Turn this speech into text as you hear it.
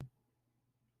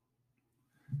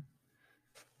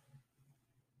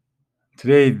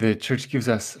Today, the church gives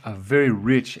us a very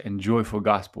rich and joyful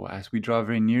gospel as we draw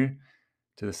very near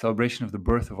to the celebration of the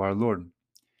birth of our Lord.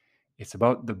 It's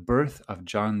about the birth of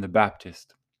John the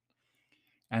Baptist.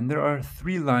 And there are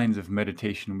three lines of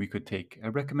meditation we could take. I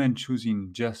recommend choosing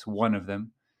just one of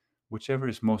them, whichever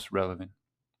is most relevant.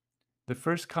 The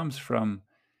first comes from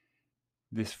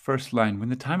this first line. When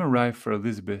the time arrived for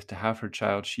Elizabeth to have her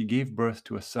child, she gave birth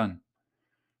to a son.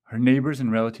 Her neighbors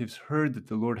and relatives heard that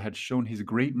the Lord had shown his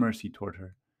great mercy toward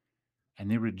her, and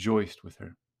they rejoiced with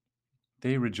her.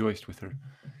 They rejoiced with her.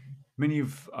 Many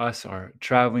of us are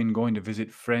traveling, going to visit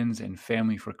friends and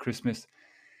family for Christmas,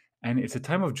 and it's a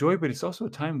time of joy, but it's also a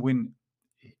time when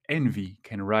envy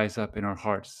can rise up in our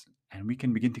hearts, and we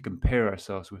can begin to compare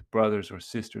ourselves with brothers or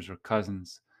sisters or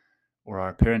cousins, or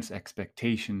our parents'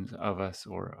 expectations of us,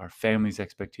 or our family's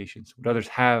expectations, what others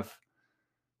have,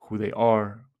 who they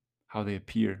are, how they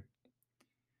appear.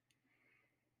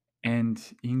 And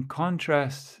in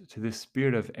contrast to this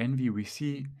spirit of envy, we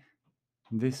see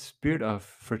this spirit of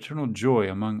fraternal joy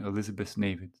among Elizabeth's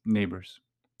neighbors.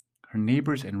 Her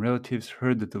neighbors and relatives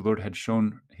heard that the Lord had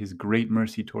shown his great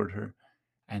mercy toward her,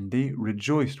 and they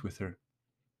rejoiced with her.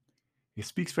 It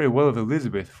speaks very well of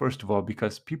Elizabeth, first of all,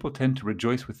 because people tend to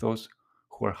rejoice with those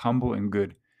who are humble and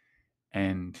good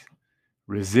and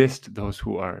resist those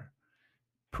who are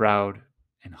proud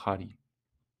and haughty,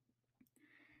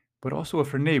 but also of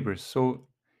her neighbors. So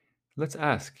let's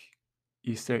ask,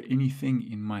 is there anything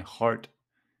in my heart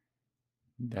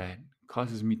that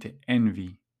causes me to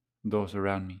envy those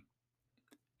around me?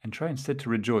 And try instead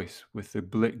to rejoice with the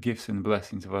gifts and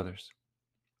blessings of others.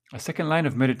 A second line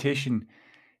of meditation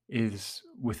is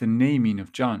with the naming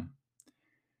of John.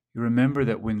 You remember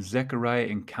that when Zechariah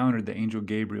encountered the angel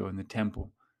Gabriel in the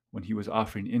temple, when he was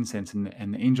offering incense, and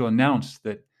the angel announced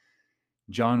that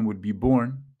John would be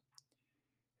born,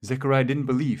 Zechariah didn't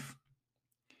believe.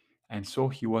 And so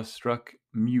he was struck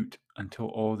mute until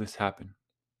all this happened.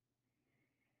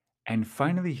 And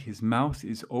finally, his mouth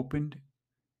is opened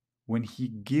when he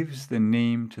gives the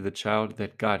name to the child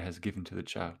that God has given to the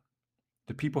child.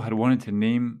 The people had wanted to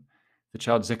name the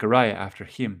child Zechariah after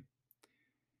him,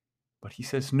 but he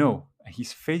says no, and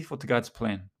he's faithful to God's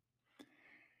plan.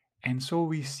 And so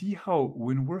we see how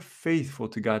when we're faithful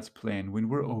to God's plan, when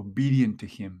we're obedient to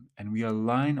him, and we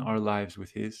align our lives with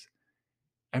his,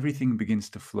 everything begins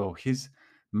to flow. His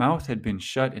mouth had been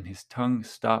shut and his tongue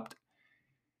stopped.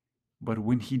 But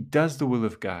when he does the will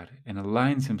of God and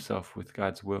aligns himself with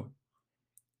God's will,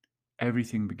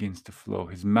 everything begins to flow.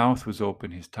 His mouth was open,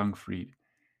 his tongue freed,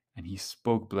 and he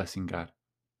spoke blessing God.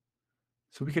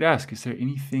 So we could ask, is there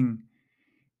anything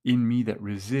in me that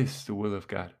resists the will of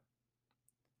God?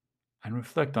 And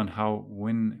reflect on how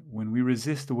when we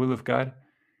resist the will of God,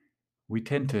 we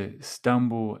tend to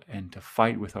stumble and to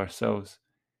fight with ourselves.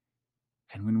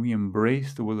 And when we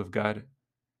embrace the will of God,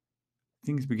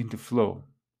 things begin to flow.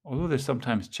 Although they're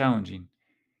sometimes challenging,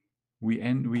 we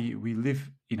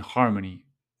live in harmony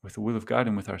with the will of God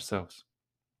and with ourselves.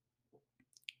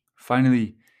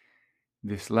 Finally,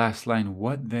 this last line,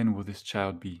 what then will this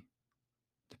child be?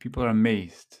 The people are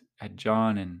amazed at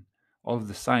John and all of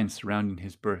the signs surrounding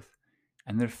his birth,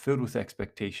 and they're filled with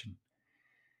expectation.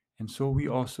 And so we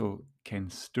also can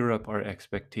stir up our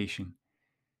expectation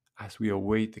as we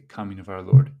await the coming of our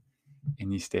Lord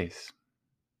in these days.